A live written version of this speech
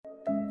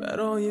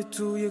برای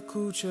توی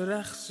کوچه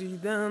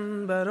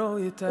رقصیدن،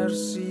 برای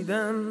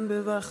ترسیدن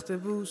به وقت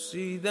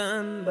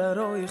بوسیدن،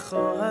 برای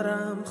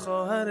خواهرم،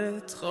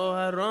 خواهرت،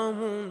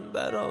 خواهرامون،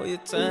 برای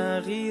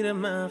تغییر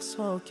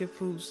مغزها که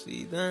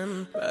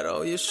پوسیدن،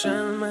 برای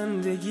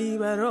شرمندگی،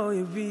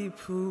 برای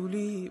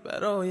بیپولی،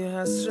 برای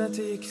حسرت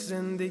یک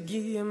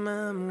زندگی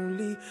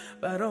معمولی،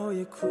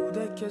 برای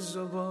کودک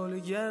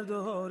زباله‌گرد و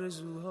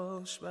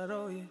آرزوهاش،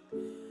 برای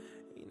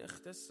این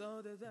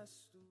اقتصاد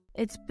دستور.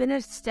 It's been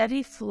a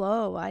steady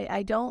flow.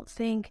 I don't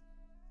think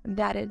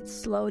that it's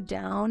slowed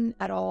down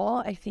at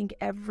all. I think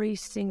every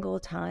single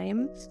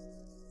time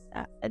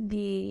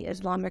the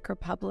Islamic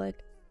Republic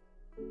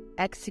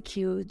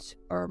executes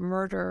or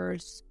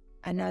murders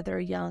another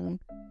young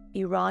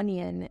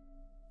Iranian,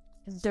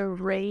 the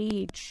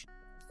rage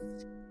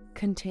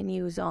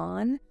continues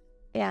on.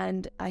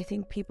 And I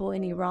think people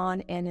in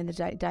Iran and in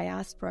the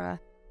diaspora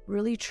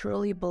really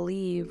truly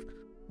believe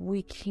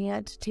we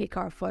can't take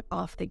our foot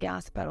off the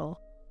gas pedal,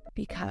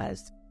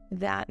 because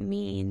that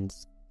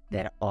means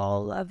that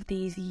all of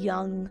these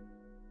young,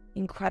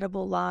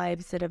 incredible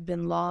lives that have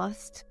been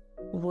lost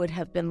would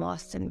have been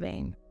lost in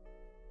vain.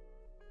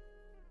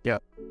 Yeah.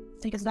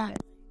 Think of that.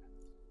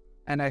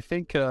 And I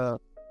think let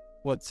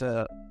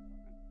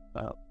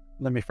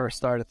me first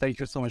start. Thank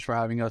you so much for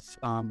having us.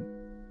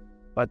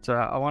 But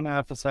I want to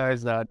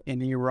emphasize that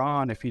in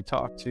Iran, if you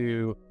talk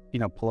to,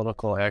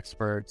 political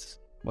experts,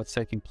 what's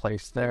taking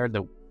place there,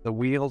 the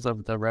wheels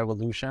of the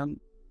revolution,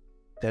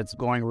 that's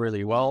going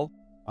really well.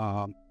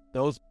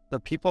 The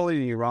people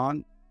in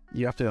Iran,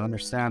 you have to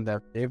understand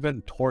that they've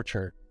been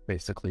tortured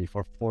basically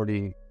for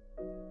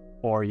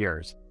 44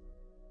 years.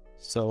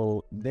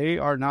 So they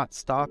are not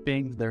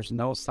stopping. There's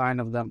no sign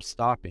of them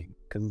stopping,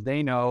 because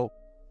they know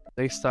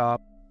they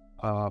stop,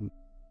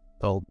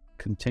 they'll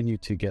continue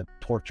to get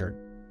tortured.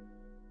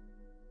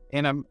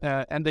 And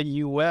the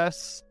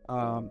U.S.,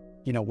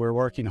 we're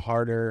working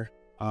harder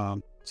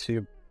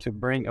to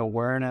bring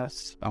awareness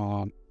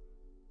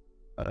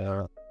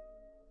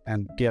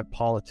and get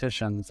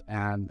politicians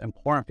and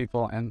important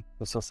people in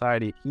the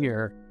society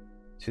here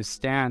to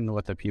stand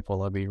with the people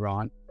of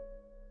Iran,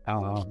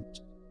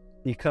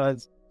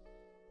 because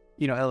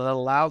it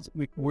allows.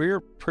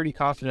 We're pretty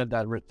confident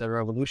that the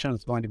revolution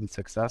is going to be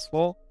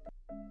successful,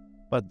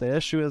 but the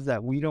issue is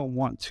that we don't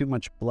want too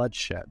much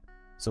bloodshed.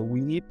 So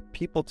we need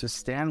people to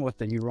stand with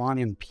the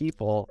Iranian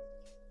people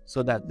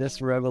so that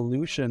this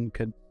revolution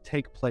could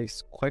take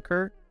place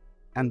quicker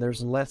and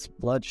there's less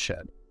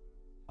bloodshed.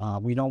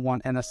 We don't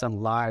want innocent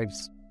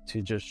lives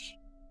to just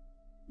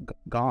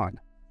gone.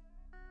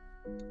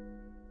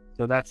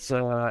 So that's,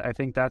 I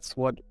think that's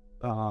what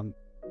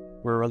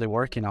we're really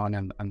working on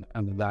in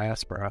the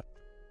diaspora.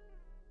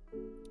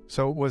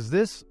 So was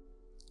this,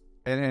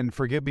 and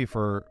forgive me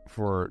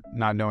for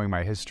not knowing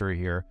my history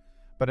here,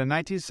 but in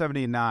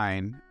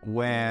 1979,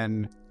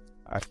 when,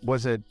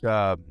 was it,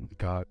 God,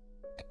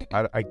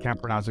 I can't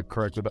pronounce it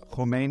correctly, but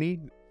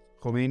Khomeini,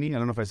 I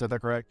don't know if I said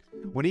that correct.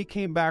 When he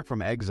came back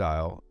from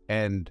exile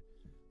and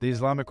the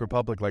Islamic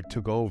Republic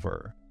took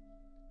over,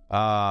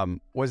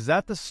 was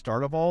that the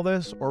start of all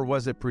this, or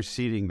was it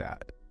preceding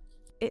that?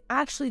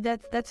 Actually,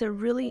 that's a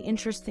really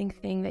interesting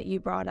thing that you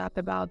brought up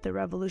about the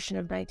revolution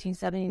of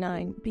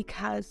 1979,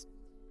 because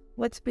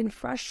what's been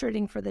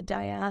frustrating for the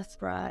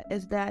diaspora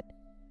is that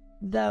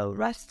the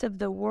rest of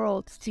the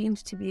world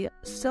seems to be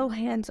so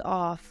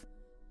hands-off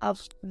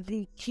of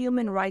the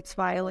human rights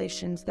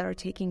violations that are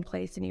taking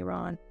place in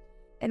Iran.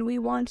 And we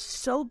want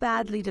so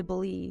badly to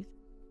believe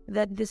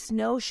that this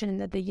notion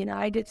that the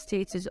United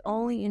States is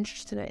only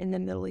interested in the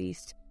Middle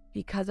East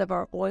because of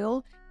our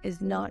oil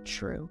is not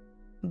true.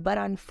 But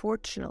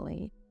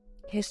unfortunately,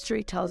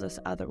 history tells us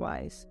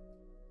otherwise.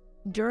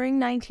 During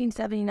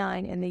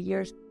 1979 and the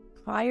years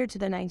prior to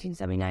the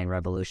 1979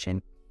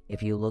 revolution,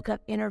 if you look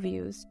up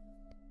interviews,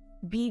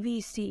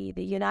 BBC,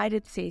 the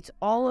United States,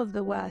 all of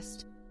the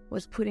West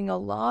was putting a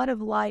lot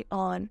of light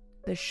on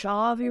the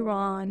Shah of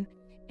Iran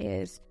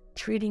is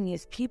treating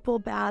his people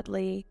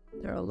badly.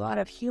 There are a lot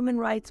of human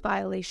rights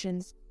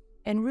violations.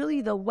 And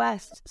really the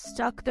West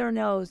stuck their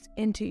nose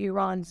into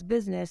Iran's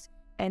business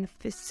and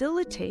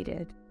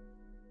facilitated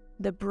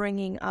the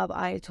bringing of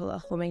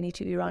Ayatollah Khomeini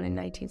to Iran in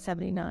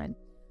 1979.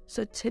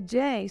 So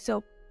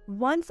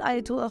once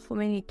Ayatollah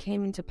Khomeini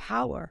came into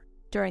power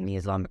during the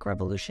Islamic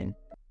Revolution,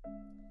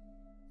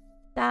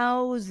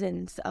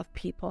 thousands of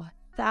people,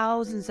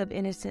 thousands of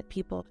innocent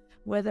people,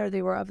 whether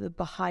they were of the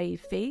Baha'i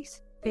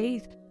faith,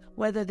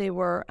 whether they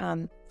were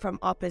from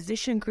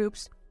opposition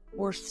groups,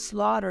 were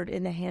slaughtered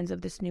in the hands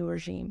of this new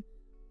regime.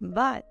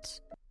 But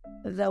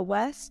the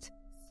West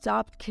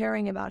stopped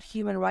caring about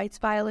human rights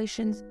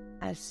violations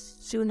as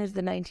soon as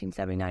the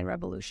 1979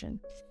 revolution.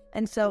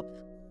 And so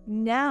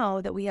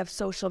now that we have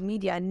social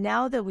media,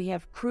 now that we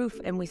have proof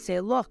and we say,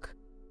 look,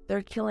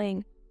 they're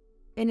killing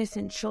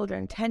innocent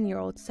children,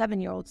 10-year-olds,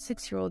 7-year-olds,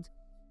 6-year-olds,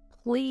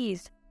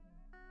 please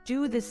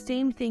do the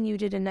same thing you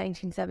did in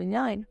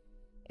 1979.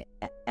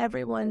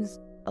 Everyone's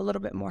a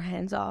little bit more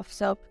hands-off.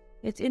 So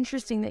it's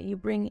interesting that you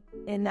bring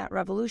in that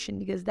revolution,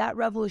 because that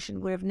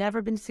revolution would have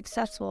never been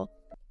successful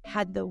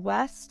had the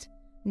West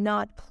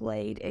not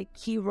played a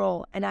key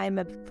role. And I am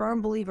a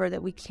firm believer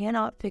that we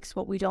cannot fix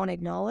what we don't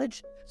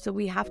acknowledge. So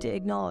we have to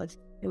acknowledge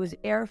it was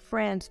Air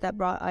France that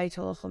brought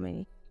Ayatollah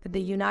Khomeini, that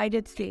the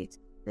United States,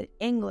 that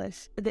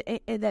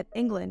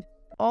England,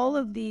 all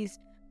of these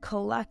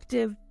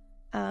collective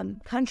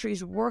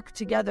countries worked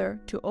together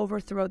to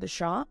overthrow the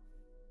Shah.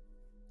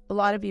 A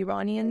lot of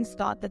Iranians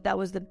thought that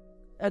was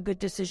a good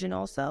decision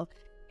also.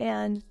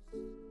 And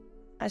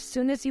as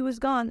soon as he was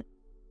gone,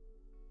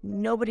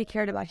 nobody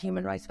cared about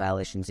human rights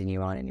violations in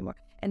Iran anymore.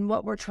 And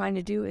what we're trying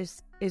to do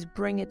is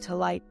bring it to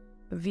light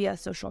via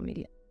social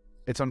media.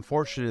 It's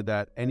unfortunate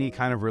that any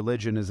kind of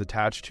religion is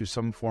attached to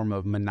some form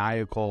of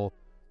maniacal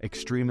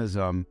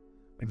extremism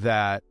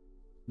that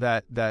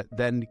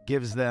then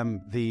gives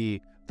them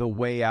the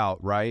way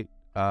out, right?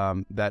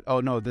 That, oh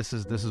no, this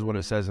is what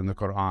it says in the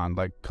Quran.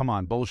 Like, come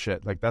on,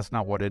 bullshit. Like, that's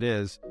not what it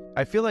is.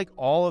 I feel like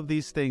all of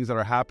these things that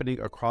are happening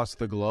across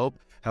the globe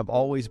have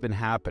always been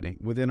happening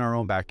within our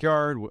own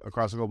backyard,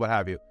 across the globe, what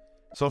have you.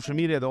 Social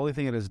media, the only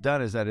thing it has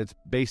done is that it's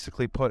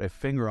basically put a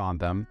finger on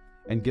them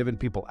and given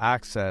people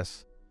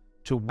access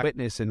to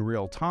witness in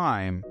real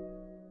time,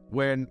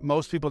 when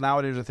most people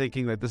nowadays are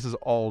thinking that this is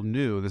all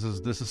new. This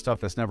is stuff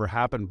that's never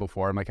happened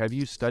before. I'm like, have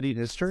you studied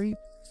history?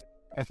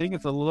 I think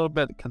it's a little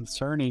bit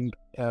concerning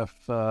if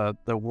the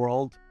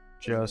world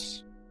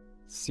just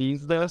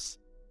sees this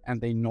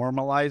and they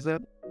normalize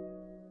it.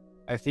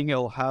 I think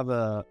it'll have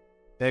a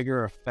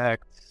bigger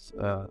effect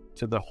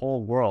to the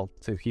whole world,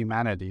 to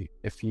humanity,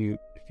 if you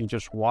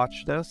just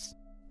watch this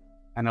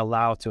and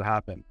allow it to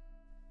happen.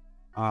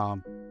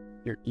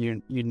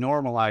 You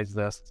normalize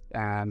this,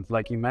 and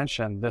like you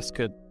mentioned, this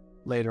could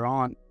later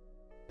on,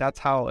 that's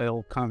how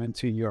it'll come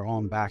into your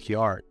own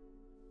backyard.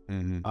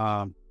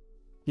 Mm-hmm.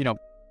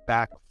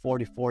 Back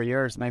 44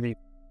 years, maybe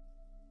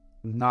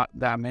not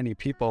that many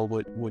people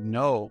would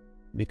know,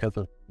 because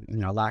of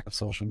lack of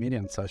social media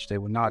and such. They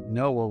would not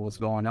know what was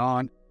going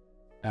on,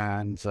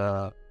 and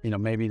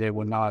maybe they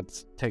would not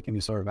take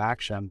any sort of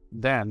action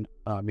then,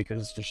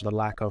 because it's just the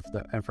lack of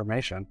the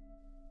information.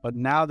 But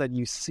now that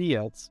you see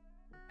it,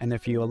 and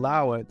if you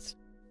allow it,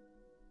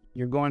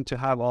 you're going to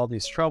have all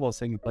these troubles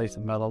taking place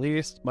in the Middle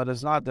East. But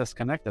it's not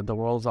disconnected. The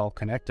world's all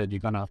connected. You're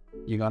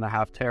gonna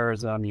have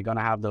terrorism. You're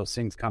gonna have those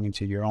things coming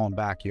to your own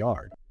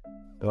backyard.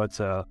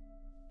 So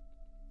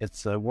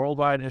it's a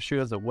worldwide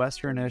issue. It's a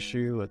Western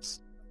issue. It's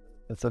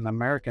an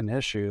American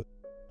issue.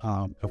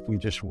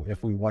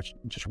 If we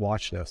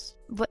watch this.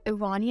 What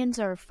Iranians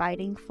are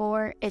fighting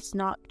for, it's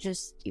not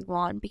just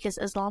Iran, because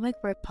Islamic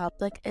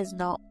Republic is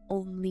not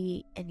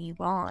only in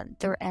Iran.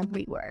 They're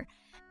everywhere.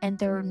 And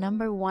they're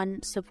number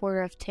one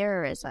supporter of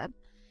terrorism.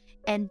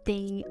 And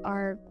they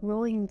are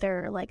growing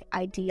their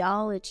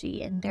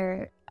ideology, and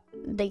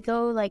they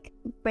go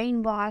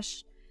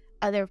brainwash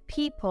other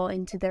people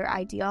into their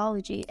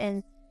ideology.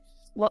 And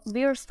what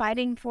we're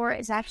fighting for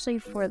is actually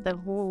for the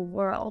whole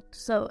world.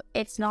 So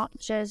it's not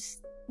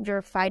just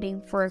you're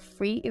fighting for a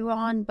free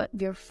Iran, but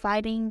you're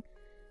fighting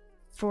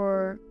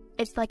for,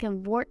 it's like a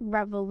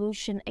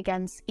revolution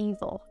against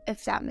evil,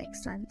 if that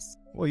makes sense.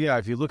 Well, yeah,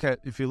 if you look at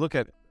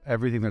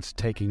everything that's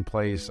taking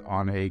place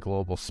on a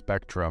global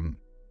spectrum,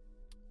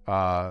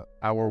 our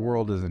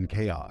world is in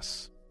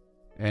chaos.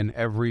 In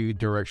every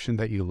direction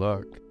that you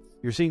look,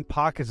 you're seeing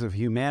pockets of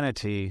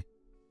humanity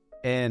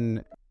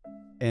in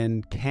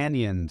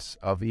canyons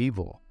of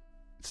evil.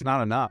 It's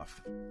not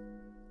enough.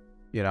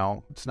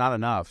 It's not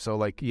enough.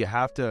 So you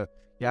have to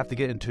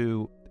get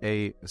into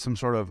some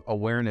sort of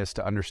awareness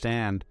to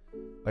understand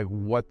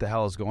what the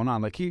hell is going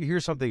on.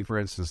 Here's something, for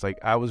instance,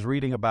 I was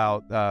reading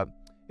about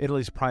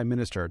Italy's prime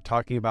minister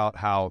talking about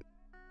how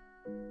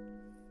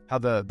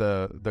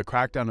the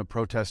crackdown of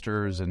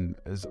protesters and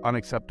is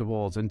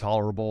unacceptable, it's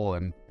intolerable,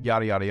 and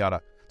yada yada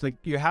yada. It's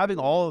you're having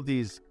all of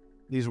these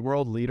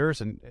world leaders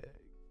and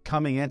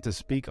coming in to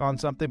speak on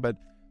something, but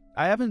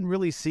I haven't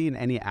really seen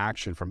any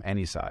action from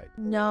any side.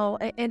 No,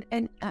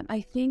 and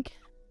I think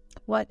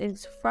what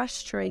is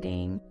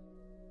frustrating,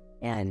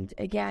 and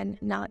again,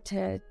 not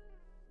to,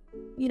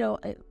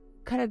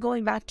 kind of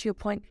going back to your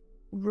point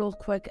real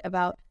quick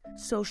about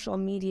social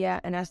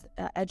media and us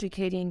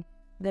educating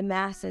the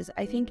masses,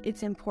 I think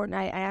it's important.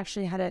 I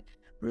actually had a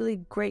really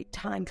great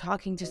time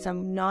talking to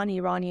some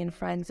non-Iranian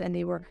friends, and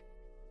they were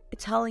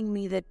telling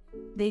me that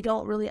they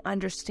don't really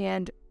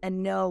understand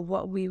and know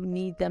what we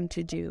need them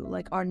to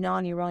do, our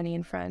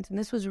non-Iranian friends. And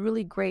this was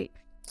really great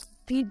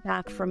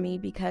feedback for me,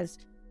 because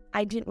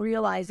I didn't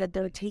realize that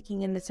they're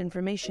taking in this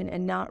information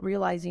and not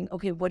realizing,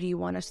 okay, what do you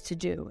want us to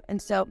do?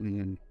 And so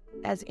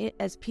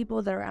as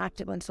people that are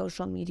active on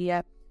social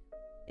media,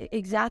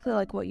 exactly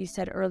like what you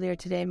said earlier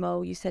today,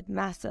 Mo, you said,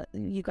 Massa,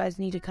 you guys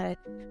need to kind of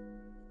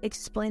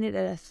explain it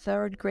at a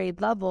third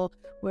grade level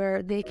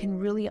where they can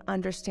really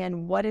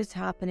understand what is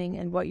happening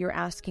and what you're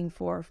asking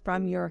for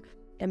from your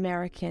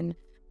American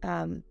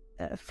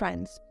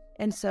friends.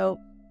 And so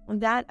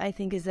that, I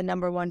think, is the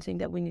number one thing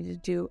that we need to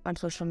do on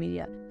social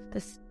media.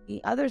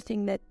 The other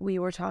thing that we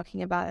were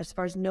talking about as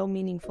far as no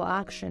meaningful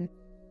action,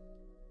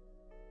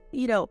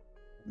 to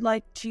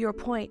your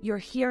point, you're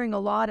hearing a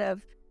lot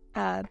of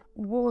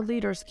world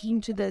leaders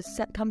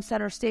come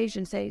center stage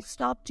and say,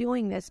 stop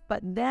doing this.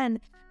 But then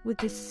with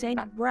the same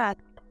breath,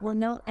 we're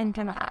not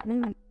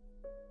ending.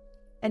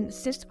 And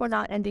since we're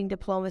not ending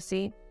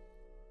diplomacy,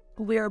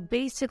 we're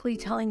basically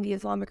telling the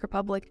Islamic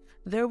Republic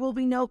there will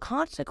be no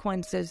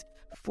consequences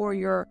for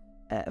your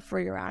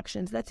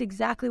actions. That's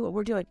exactly what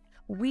we're doing.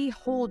 We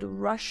hold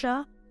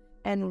Russia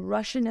and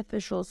Russian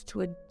officials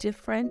to a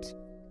different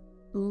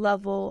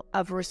level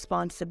of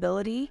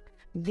responsibility.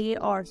 They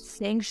are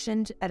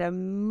sanctioned at a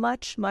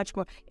much, much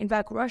more. In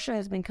fact, Russia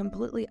has been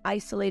completely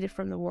isolated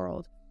from the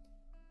world.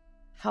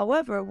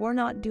 However, we're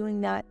not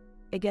doing that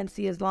against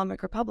the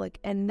Islamic Republic.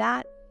 And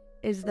that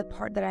is the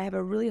part that I have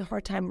a really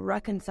hard time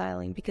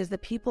reconciling, because the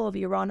people of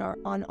Iran are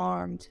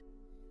unarmed.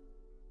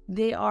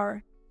 They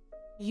are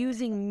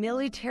using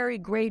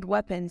military-grade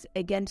weapons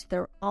against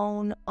their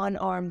own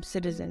unarmed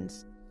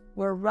citizens,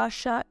 where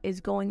Russia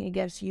is going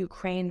against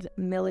Ukraine's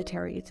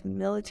military. It's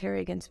military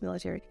against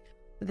military.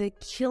 The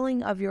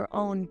killing of your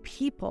own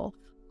people.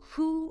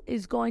 Who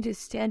is going to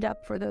stand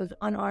up for those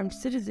unarmed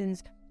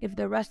citizens if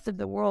the rest of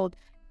the world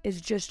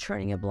is just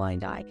turning a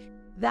blind eye?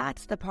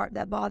 That's the part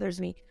that bothers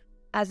me.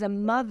 As a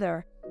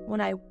mother, when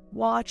I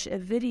watch a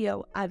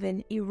video of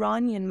an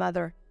Iranian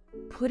mother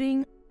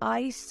putting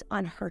ice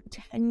on her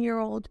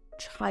 10-year-old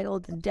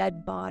child's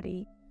dead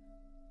body,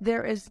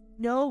 there is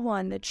no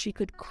one that she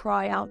could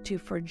cry out to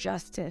for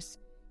justice.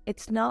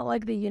 It's not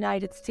like the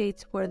United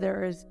States, where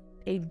there is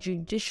a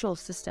judicial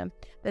system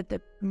that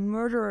the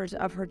murderers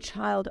of her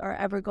child are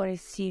ever going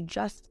to see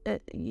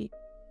that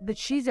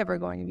she's ever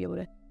going to be able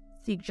to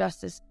seek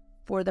justice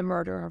for the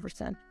murder of her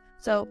son.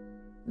 So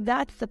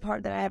that's the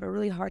part that I have a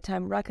really hard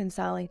time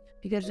reconciling,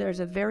 because there's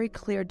a very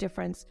clear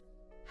difference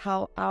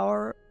how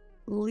our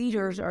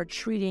leaders are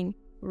treating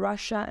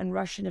Russia and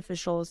Russian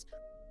officials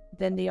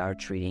than they are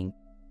treating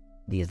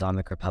the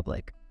Islamic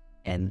Republic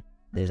and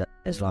the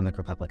Islamic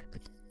Republic.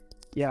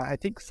 Yeah, I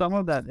think some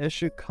of that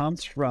issue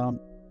comes from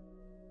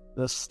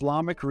the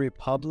Islamic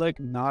Republic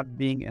not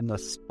being in the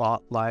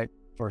spotlight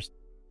for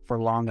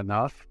long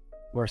enough,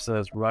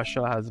 versus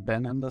Russia has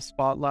been in the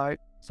spotlight.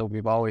 So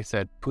we've always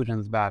said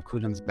Putin's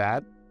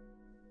bad.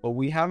 But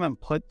we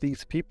haven't put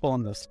these people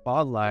in the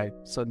spotlight.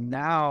 So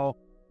now,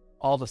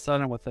 all of a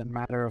sudden, within a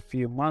matter of a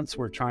few months,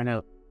 we're trying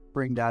to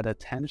bring that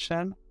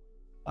attention.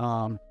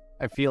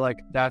 I feel like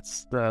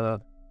that's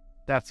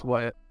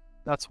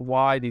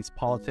why these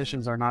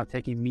politicians are not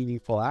taking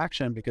meaningful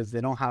action, because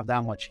they don't have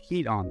that much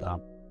heat on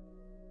them.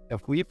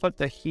 If we put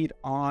the heat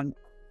on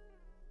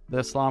the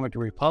Islamic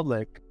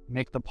Republic,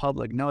 make the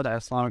public know that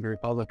Islamic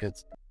Republic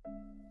is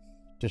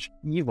just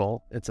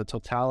evil, it's a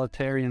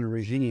totalitarian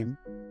regime,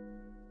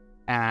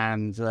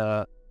 and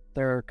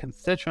their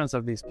constituents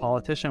of these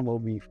politicians will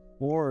be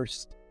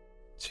forced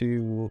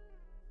to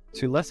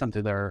listen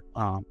to their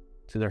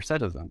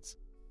citizens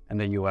in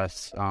the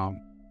U.S.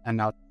 And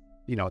not,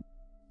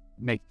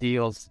 make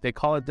deals. They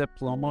call it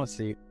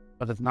diplomacy,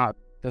 but it's not.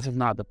 This is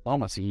not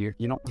diplomacy. You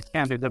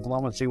can't do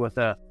diplomacy with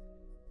a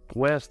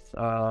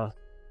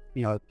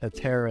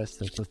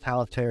terrorist, a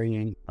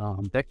totalitarian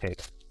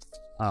dictator.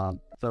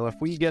 So if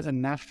we get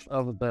enough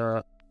of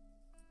the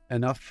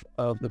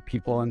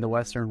people in the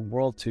Western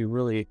world to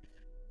really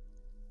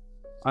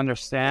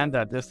understand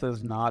that this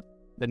is not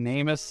the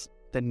name is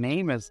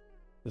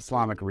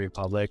Islamic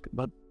Republic,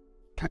 but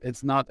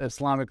it's not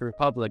Islamic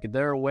Republic.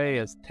 Their way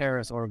is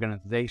terrorist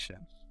organization.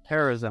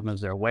 Terrorism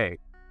is their way.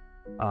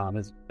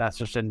 That's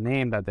just a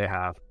name that they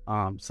have.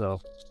 So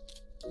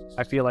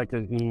I feel like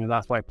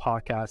that's why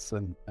podcasts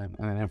and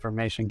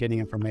information, getting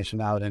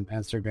information out in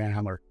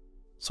Instagram or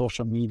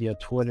social media,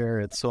 Twitter,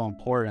 it's so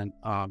important.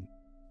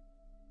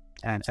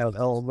 And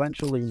it'll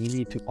eventually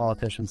lead to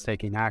politicians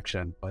taking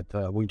action,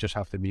 but we just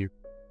have to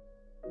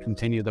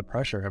continue the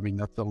pressure. I mean,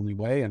 that's the only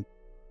way, and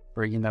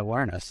bringing the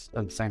awareness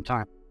at the same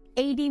time.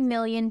 80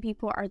 million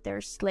people are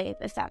their slave,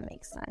 if that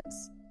makes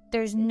sense.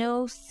 There's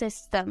no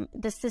system.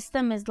 The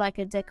system is like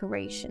a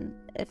decoration,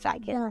 if I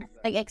can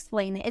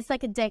explain it. It's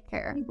like a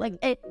decor.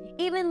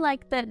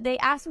 They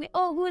asked me,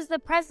 oh, who is the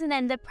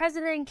president? The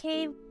president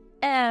came,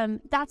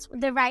 that's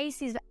the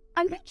Raisis.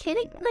 I'm not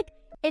kidding.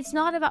 It's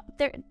not about,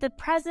 the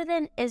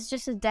president is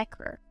just a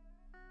decor.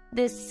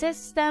 The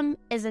system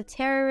is a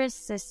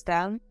terrorist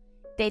system.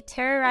 They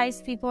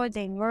terrorize people,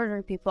 they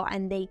murder people,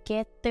 and they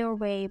get their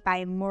way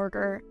by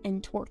murder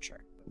and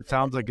torture. It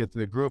sounds like it's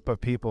the group of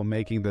people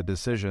making the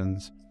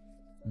decisions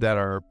that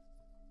are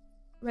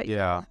right.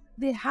 Yeah.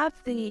 They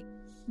have the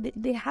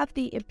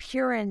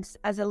appearance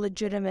as a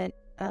legitimate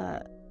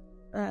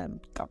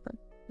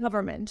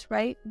government,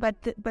 right?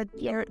 But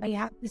they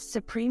have the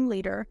supreme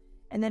leader,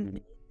 and then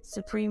the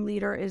supreme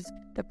leader is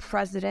the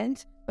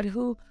president. But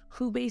who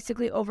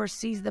basically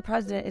oversees the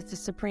president is the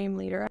supreme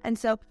leader.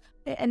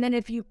 And then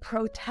if you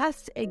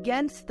protest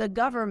against the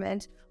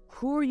government,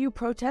 who are you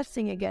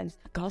protesting against?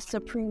 God's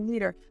supreme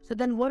leader. So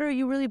then what are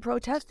you really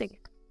protesting?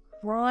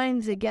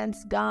 Crimes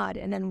against God.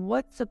 And then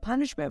what's the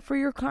punishment for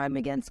your crime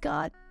against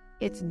God?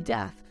 It's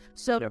death.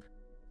 So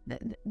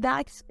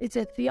it's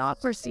a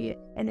theocracy,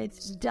 and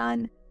it's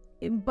done.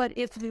 But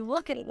if we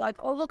look at it like,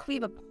 oh, look, we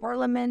have a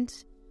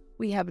parliament,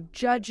 we have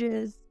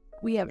judges,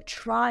 we have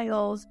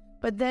trials,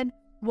 but then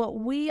what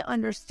we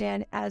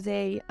understand as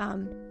a,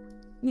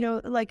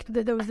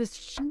 there was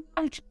this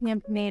huge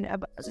campaign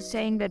of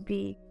saying that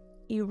the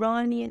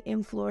Iranian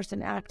influencers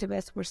and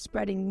activists were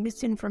spreading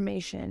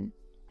misinformation,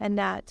 and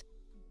that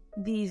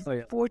these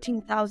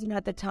 14,000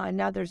 at the time,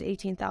 now there's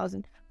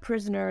 18,000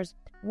 prisoners,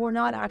 were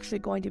not actually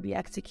going to be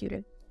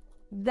executed.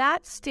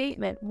 That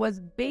statement was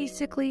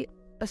basically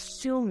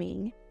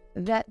assuming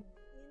that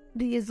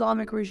the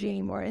Islamic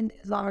regime or in the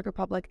Islamic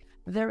Republic,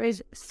 there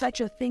is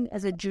such a thing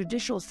as a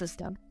judicial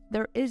system.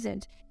 There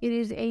isn't. It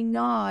is a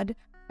nod.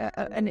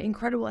 An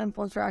incredible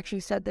influencer actually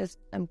said this.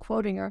 I'm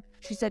quoting her.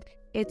 She said,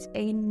 it's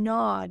a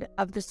nod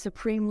of the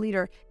supreme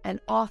leader and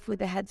off with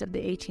the heads of the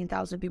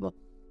 18,000 people.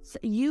 So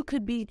you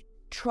could be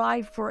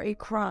tried for a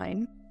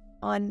crime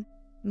on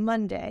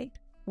Monday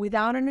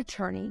without an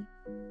attorney,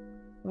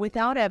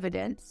 without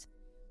evidence.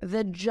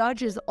 The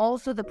judge is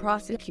also the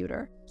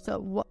prosecutor.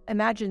 So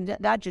imagine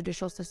that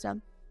judicial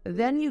system.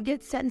 Then you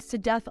get sentenced to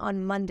death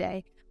on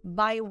Monday.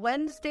 By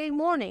Wednesday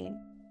morning,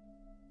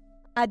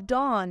 at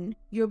dawn,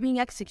 you're being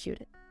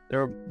executed.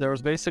 There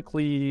was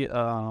basically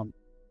a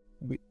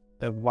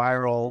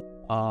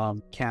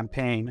viral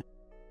campaign,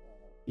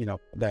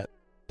 that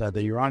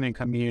the Iranian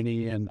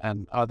community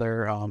and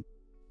other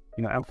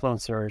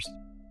influencers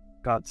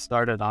got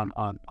started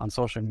on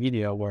social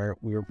media, where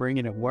we were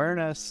bringing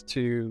awareness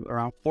to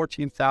around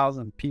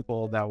 14,000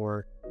 people that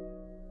were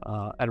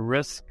at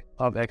risk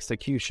of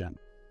execution.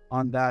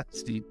 That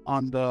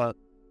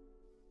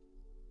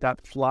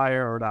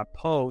flyer or that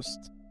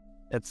post,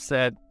 it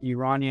said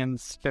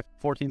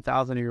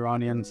 14,000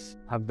 Iranians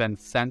have been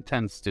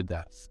sentenced to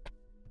death.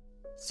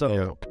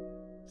 So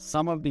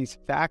some of these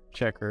fact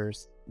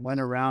checkers went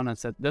around and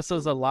said, this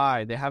is a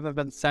lie. They haven't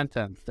been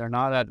sentenced. They're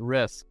not at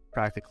risk,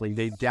 practically.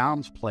 They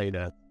downplayed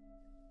it,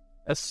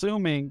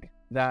 assuming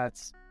that,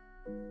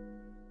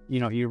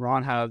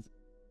 Iran has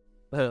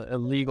a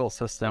legal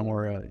system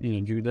or a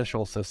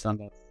judicial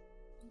system.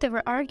 They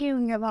were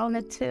arguing about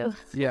it too.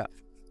 Yeah.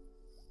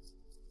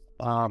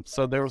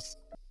 So there was,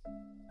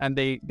 and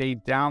they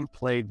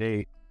downplayed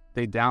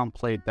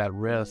that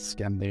risk,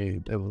 and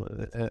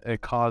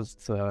it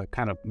caused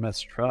kind of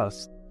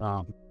mistrust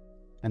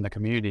in the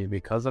community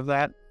because of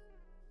that.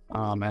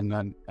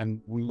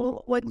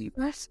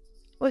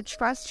 What's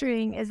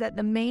frustrating is that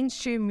the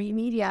mainstream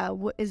media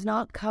is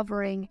not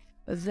covering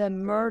the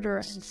murder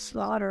and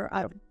slaughter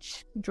of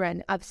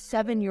children, of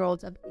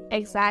 7-year-olds,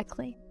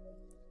 exactly,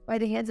 by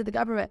the hands of the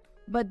government.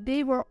 But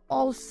they were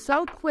all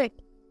so quick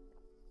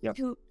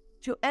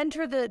to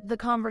enter the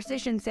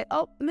conversation and say,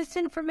 oh,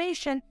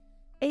 misinformation.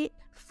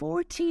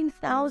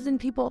 14,000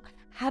 people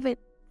haven't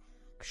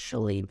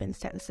actually been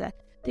sentenced.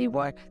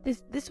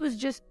 This was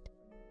just,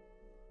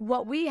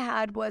 what we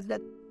had was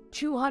that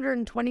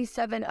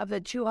 227 of the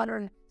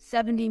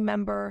 270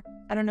 member,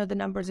 I don't know the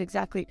numbers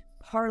exactly,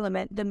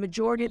 parliament, the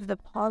majority of the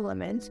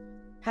parliament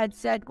had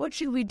said, what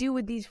should we do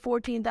with these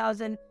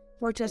 14,000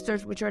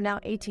 protesters, which are now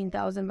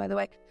 18,000, by the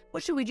way?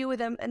 What should we do with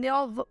them? And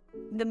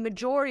the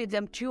majority of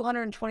them,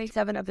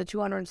 227 of the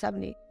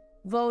 270,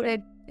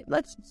 voted,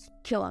 let's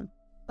kill them.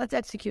 Let's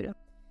execute them.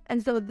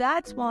 And so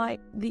that's why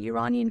the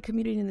Iranian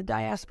community in the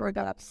diaspora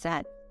got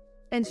upset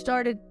and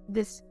started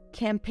this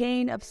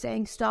campaign of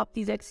saying, stop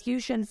these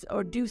executions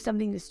or do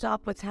something to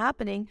stop what's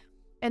happening.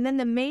 And then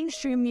the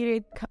mainstream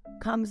media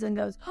comes and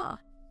goes,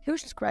 you're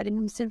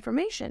spreading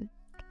misinformation.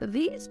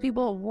 These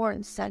people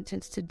weren't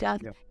sentenced to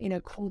death in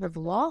a court of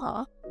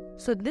law.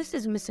 So this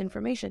is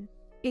misinformation.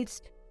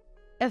 It's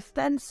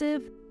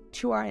offensive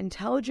to our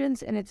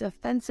intelligence, and it's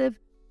offensive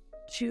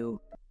to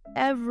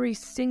every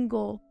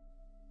single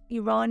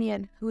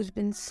Iranian who's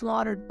been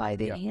slaughtered by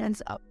the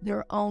hands of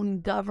their own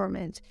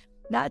government.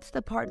 That's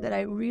the part that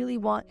I really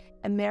want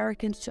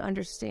Americans to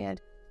understand.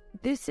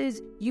 This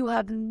is, you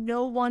have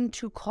no one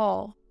to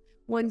call.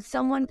 When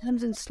someone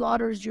comes and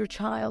slaughters your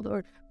child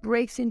or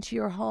breaks into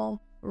your home,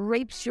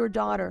 rapes your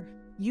daughter,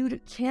 you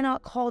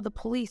cannot call the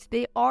police.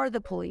 They are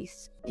the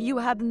police. You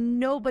have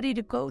nobody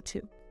to go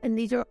to. And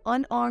these are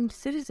unarmed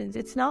citizens.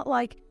 It's not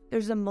like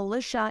there's a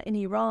militia in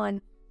Iran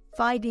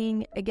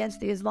fighting against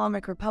the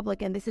Islamic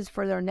Republic and this is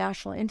for their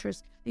national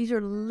interest. These are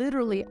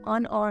literally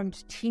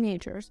unarmed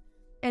teenagers.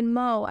 And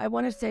Mo, I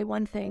want to say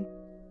one thing.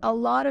 A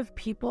lot of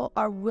people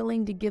are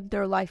willing to give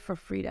their life for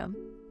freedom.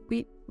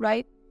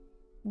 Right?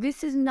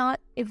 This is not,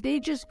 if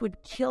they just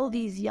would kill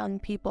these young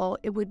people,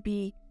 it would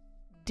be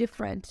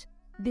different.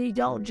 They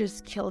don't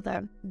just kill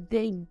them.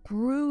 They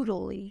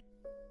brutally,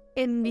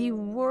 in the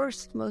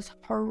worst, most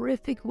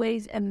horrific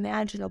ways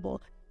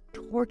imaginable,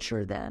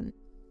 torture them.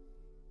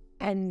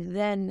 And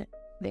then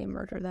they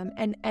murder them.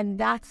 And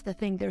that's the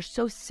thing. They're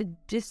so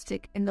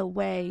sadistic in the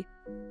way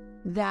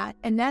that,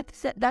 and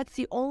that's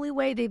the only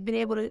way they've been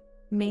able to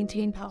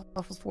maintain power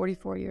for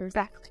 44 years.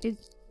 Exactly.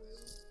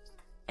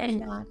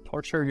 And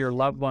torture your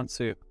loved ones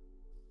too.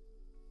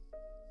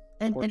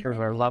 Torture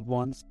their loved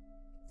ones.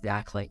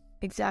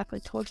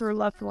 Exactly. Torture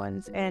loved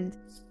ones and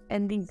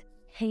these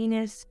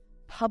heinous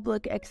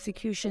public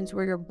executions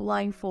where you're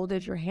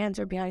blindfolded, your hands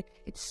are behind.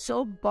 It's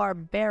so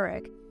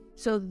barbaric.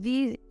 So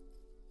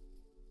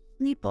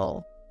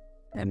people,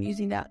 I'm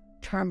using that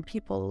term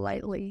people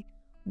lightly,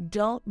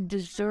 don't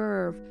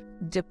deserve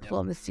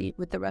diplomacy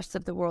with the rest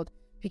of the world.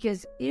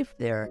 Because if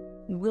they're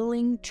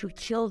willing to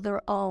kill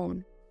their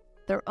own,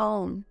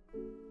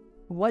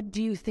 what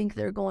do you think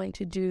they're going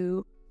to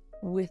do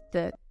with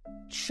the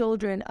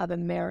children of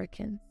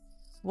Americans?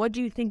 What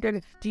do you think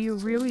do you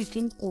really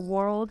think the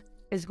world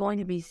is going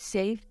to be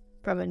safe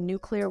from a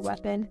nuclear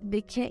weapon?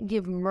 They can't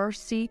give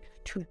mercy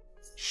to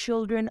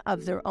children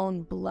of their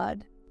own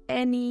blood.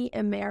 Any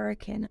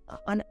American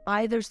on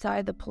either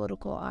side of the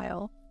political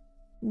aisle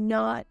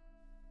not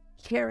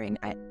caring.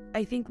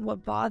 I think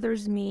what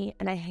bothers me,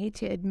 and I hate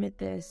to admit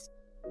this,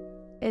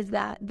 is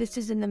that this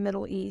is in the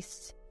Middle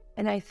East.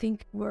 And I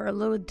think we're a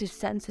little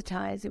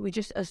desensitized. We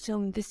just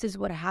assume this is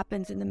what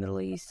happens in the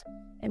Middle East.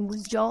 And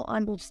we don't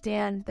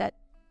understand that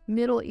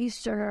Middle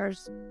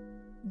Easterners,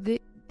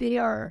 they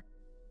are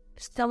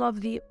some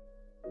of the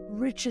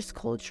richest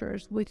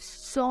cultures with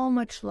so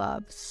much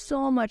love,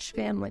 so much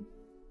family.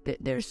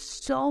 There's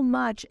so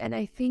much. And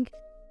I think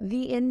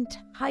the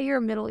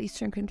entire Middle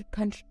Eastern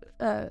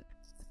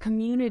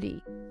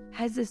community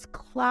has this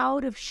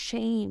cloud of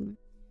shame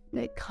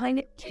that kind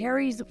of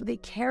they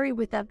carry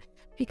with them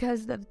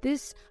because of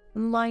this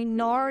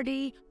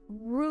minority,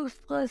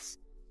 ruthless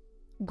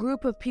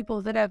group of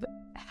people that have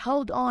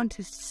held on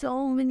to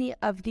so many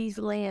of these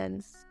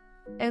lands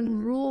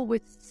and rule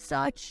with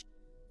such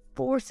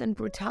force and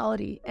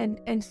brutality.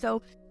 And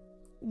so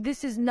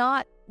this is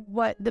not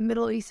what the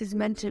Middle East is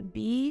meant to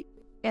be,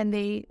 and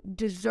they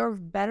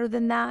deserve better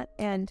than that.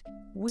 And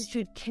we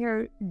should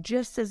care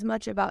just as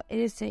much about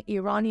innocent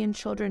Iranian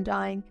children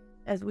dying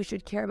as we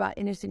should care about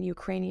innocent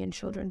Ukrainian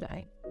children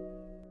dying.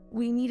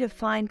 We need to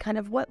find kind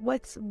of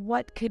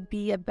what could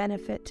be a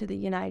benefit to the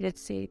United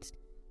States,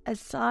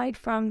 aside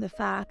from the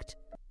fact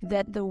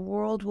that the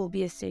world will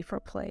be a safer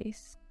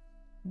place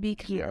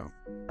because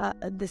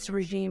this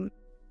regime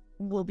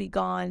will be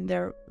gone.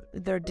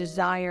 Their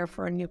desire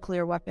for a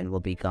nuclear weapon will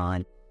be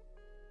gone.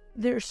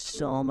 There's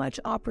so much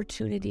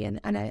opportunity, and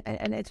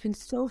it's been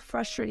so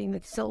frustrating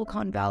that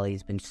Silicon Valley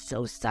has been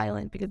so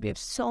silent because we have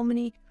so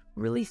many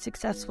really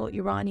successful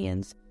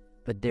Iranians,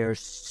 but there's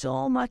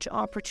so much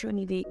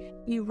opportunity.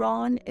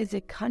 Iran is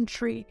a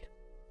country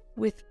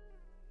with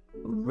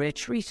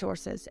rich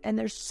resources, and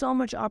there's so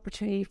much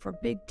opportunity for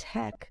big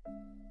tech,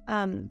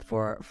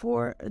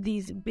 for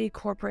these big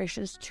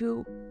corporations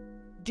to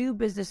do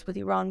business with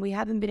Iran. We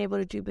haven't been able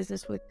to do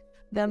business with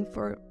them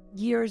for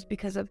years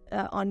because of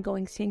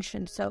ongoing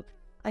sanctions. So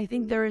I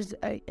think there is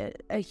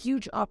a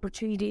huge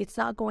opportunity. It's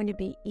not going to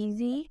be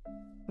easy.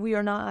 We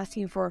are not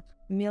asking for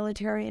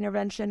military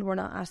intervention. We're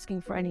not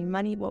asking for any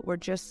money. What we're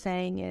just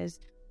saying is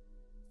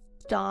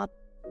stop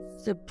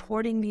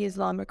supporting the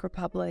Islamic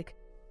Republic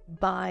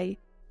by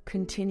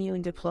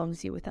continuing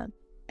diplomacy with them.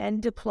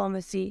 End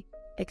diplomacy,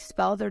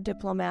 expel their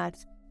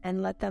diplomats,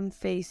 and let them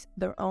face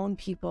their own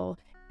people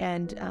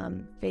and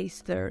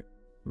face their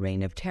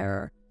reign of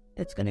terror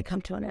that's going to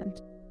come to an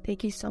end.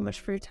 Thank you so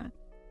much for your time.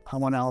 I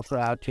want to also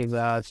add to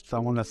that. So I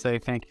want to say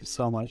thank you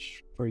so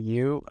much for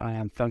you,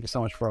 and thank you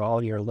so much for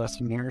all your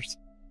listeners.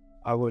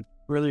 I would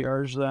really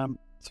urge them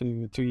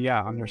to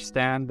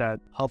understand that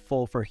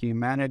helpful for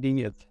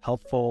humanity. It's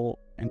helpful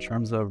in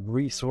terms of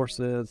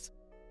resources.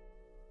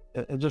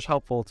 It's just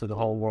helpful to the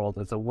whole world.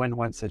 It's a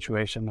win-win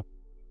situation.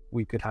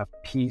 We could have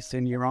peace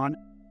in Iran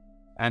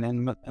and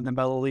in the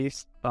Middle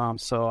East.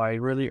 So I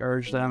really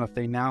urge them, if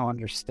they now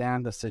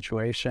understand the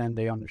situation,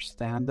 they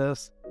understand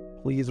this,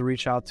 please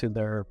reach out to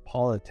their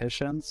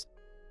politicians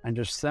and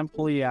just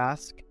simply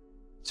ask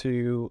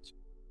to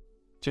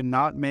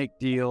not make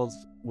deals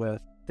with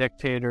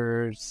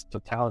dictators,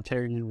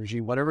 totalitarian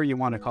regime, whatever you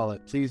want to call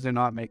it. Please do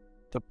not make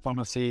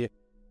diplomacy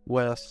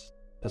with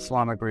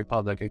Islamic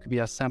Republic. It could be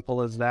as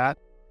simple as that.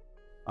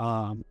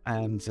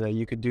 And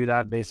you could do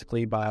that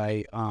basically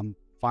by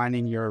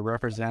finding your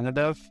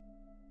representative,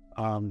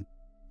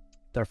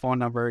 their phone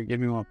number,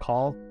 giving them a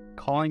call.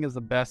 Calling is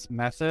the best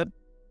method.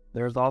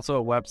 There's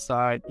also a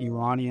website,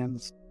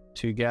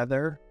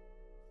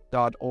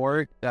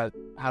 IraniansTogether.org, that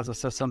has a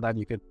system that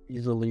you could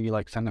easily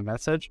send a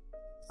message,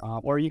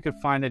 or you could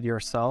find it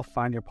yourself,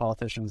 find your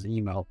politician's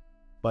email.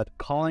 But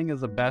calling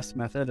is the best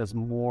method, is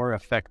more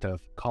effective.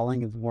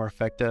 Calling is more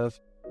effective.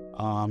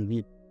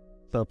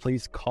 So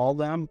please call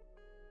them,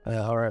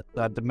 or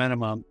at the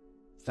minimum,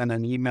 send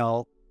an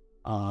email.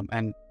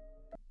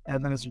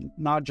 And then it's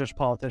not just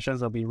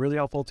politicians. It'll be really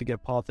helpful to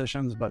get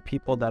politicians, but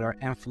people that are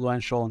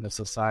influential in the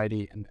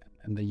society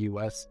in the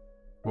U.S.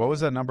 What was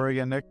that number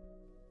again, Nick?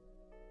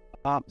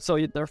 So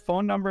their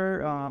phone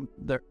number,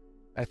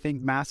 I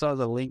think Massa has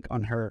a link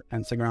on her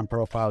Instagram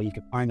profile. You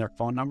can find their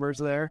phone numbers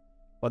there.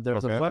 But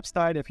there's a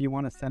website if you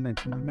want to send an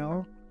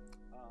email.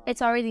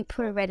 It's already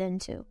pre-written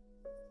too.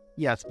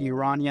 Yes,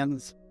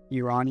 Iranians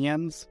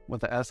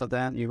with the S at the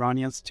end,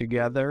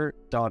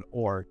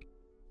 IraniansTogether.org.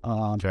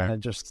 And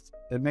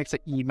it makes an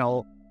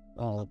email,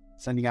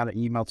 sending out an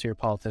email to your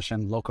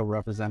politician, local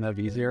representative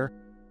easier.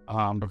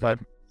 But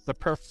the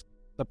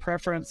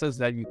preference is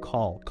that you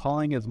call.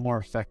 Calling is more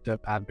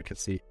effective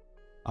advocacy.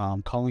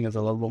 Calling is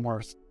a little bit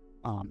more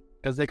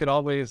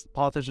because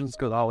politicians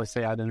could always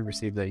say, I didn't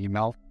receive the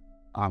email,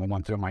 it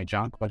went through my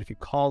junk. But if you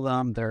call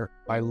them,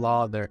 by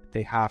law,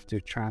 they have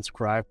to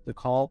transcribe the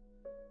call.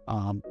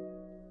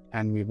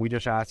 And we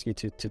just ask you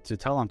to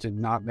tell them to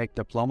not make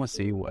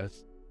diplomacy with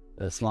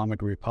the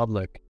Islamic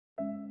Republic.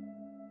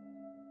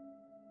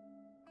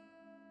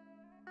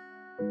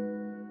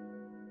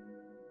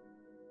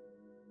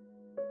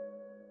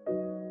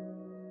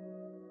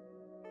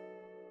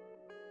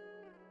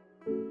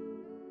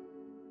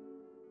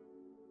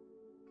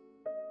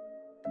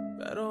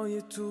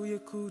 برای توی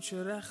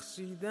کوچه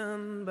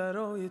رقصیدن،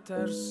 برای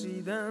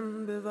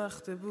ترسیدن به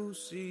وقت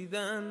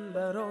بوسیدن،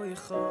 برای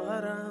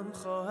خواهرم،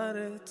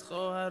 خواهرت،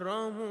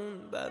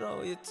 خواهرامون،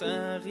 برای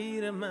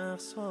تغییر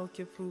مغزها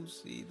که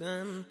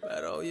پوسیدن،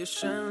 برای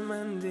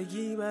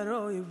شرمندگی،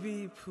 برای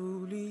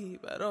بیپولی،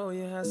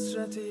 برای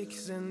حسرت یک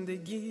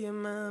زندگی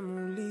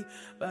معمولی،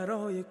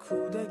 برای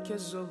کودک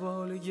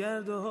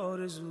زباله‌گرد و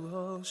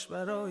آرزوهاش،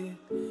 برای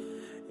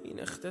این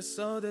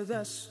اقتصاد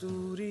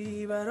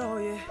دستوری،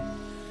 برای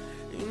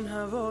این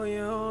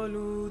هوای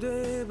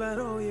آلوده،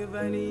 برای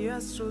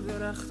ولیعصر و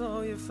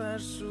درختای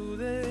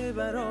فرسوده،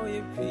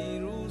 برای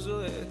پیروز و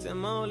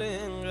احتمال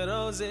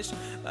انقراضش،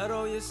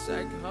 برای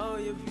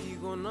سگهای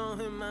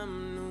بیگناه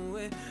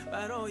ممنوعه،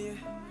 برای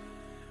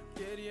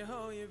گریه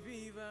های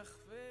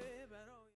بیوقفه.